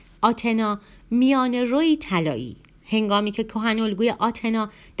آتنا میان روی طلایی. هنگامی که کهن‌الگوی آتنا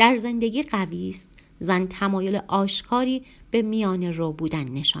در زندگی قوی است، زن تمایل آشکاری به میان رو بودن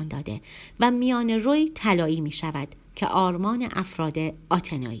نشان داده و میان روی طلایی می شود که آرمان افراد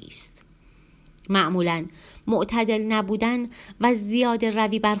آتنایی است. معمولاً معتدل نبودن و زیاده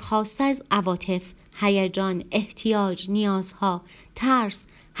روی برخاسته از عواطف، هیجان، احتیاج، نیازها، ترس،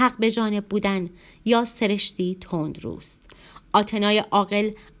 حق به جانب بودن یا سرشتی تندروست. آتنای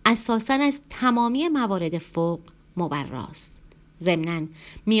عاقل اساساً از تمامی موارد فوق مبراست. ضمناً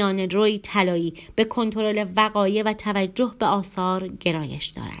میان روی طلایی به کنترل وقایع و توجه به آثار گرایش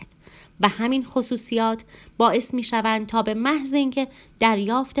دارد و همین خصوصیات باعث می شوند تا به محض اینکه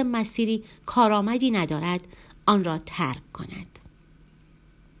دریافت مسیری کارآمدی ندارد آن را ترک کند.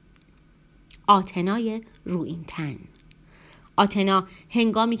 آتنای رویینتن. آتنا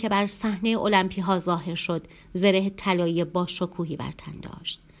هنگامی که بر صحنه المپی ها ظاهر شد، زره طلایی با شکوهی بر تن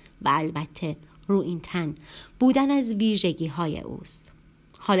داشت و البته رویینتن بودن از ویژگی های اوست.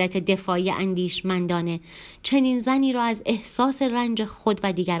 حالت دفاعی اندیشمندانه چنین زنی را از احساس رنج خود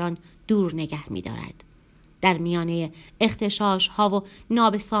و دیگران دور نگه می دارد. در میانه اغتشاش ها و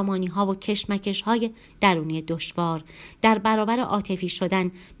نابسامانی ها و کشمکش های درونی دشوار، در برابر عاطفی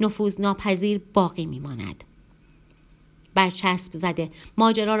شدن نفوذ ناپذیر باقی می ماند. برچسب زده،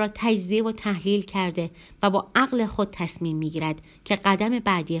 ماجرا را تجزیه و تحلیل کرده و با عقل خود تصمیم می گیرد که قدم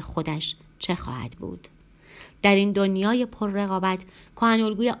بعدی خودش چه خواهد بود. در این دنیای پر رقابت،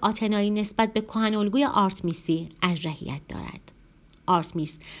 کهن‌الگوی آتنایی نسبت به کهن‌الگوی آرتمیسی ارجحیت دارد.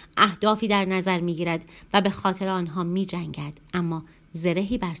 آرتمیس اهدافی در نظر می گیرد و به خاطر آنها می جنگد، اما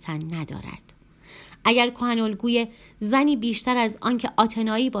زرهی بر تن ندارد. اگر کهن‌الگوی زنی بیشتر از آن که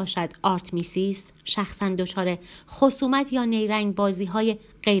آتنایی باشد آرتمیسی است، شخصاً دچار خصومت یا نیرنگ بازی های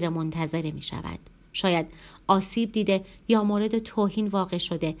غیر منتظره می شود. شاید آسیب دیده یا مورد توهین واقع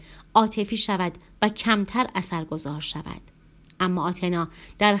شده، عاطفی شود و کمتر اثرگذار شود. اما آتنا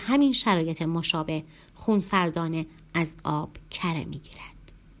در همین شرایط مشابه خونسردانه از آب کره می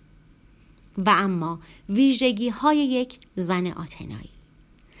گیرد. و اما ویژگی های یک زن آتنایی.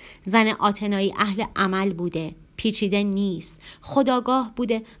 زن آتنایی اهل عمل بوده، پیچیده نیست، خودآگاه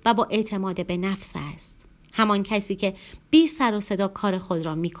بوده و با اعتماد به نفس است. همان کسی که بی سر و صدا کار خود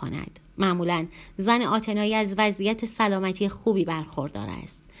را می کند. معمولاً زن آتنایی از وضعیت سلامتی خوبی برخوردار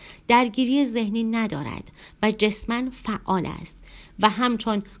است. درگیری ذهنی ندارد و جسماً فعال است و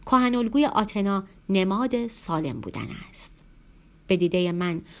همچون کهن‌الگوی آتنا نماد سالم بودن است. به دیده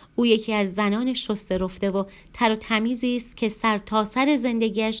من او یکی از زنان شسته رفته و تر و تمیزی است که سر تا سر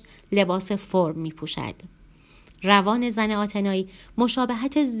زندگیش لباس فرم می پوشد. روان زن آتنایی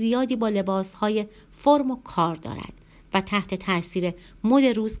مشابهت زیادی با لباسهای فرم و کار دارد و تحت تأثیر مد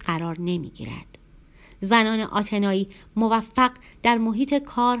روز قرار نمی گیرد. زنان آتنایی موفق در محیط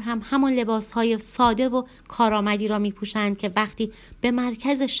کار هم همان لباسهای ساده و کارآمدی را می پوشند که وقتی به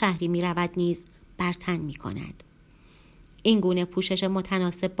مرکز شهری می رود نیز بر تن می کند. این گونه پوشش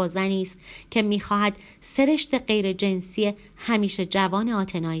متناسب با زنی است که می خواهد سرشت غیر جنسی همیشه جوان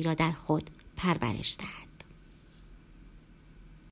آتنایی را در خود پرورش دهد.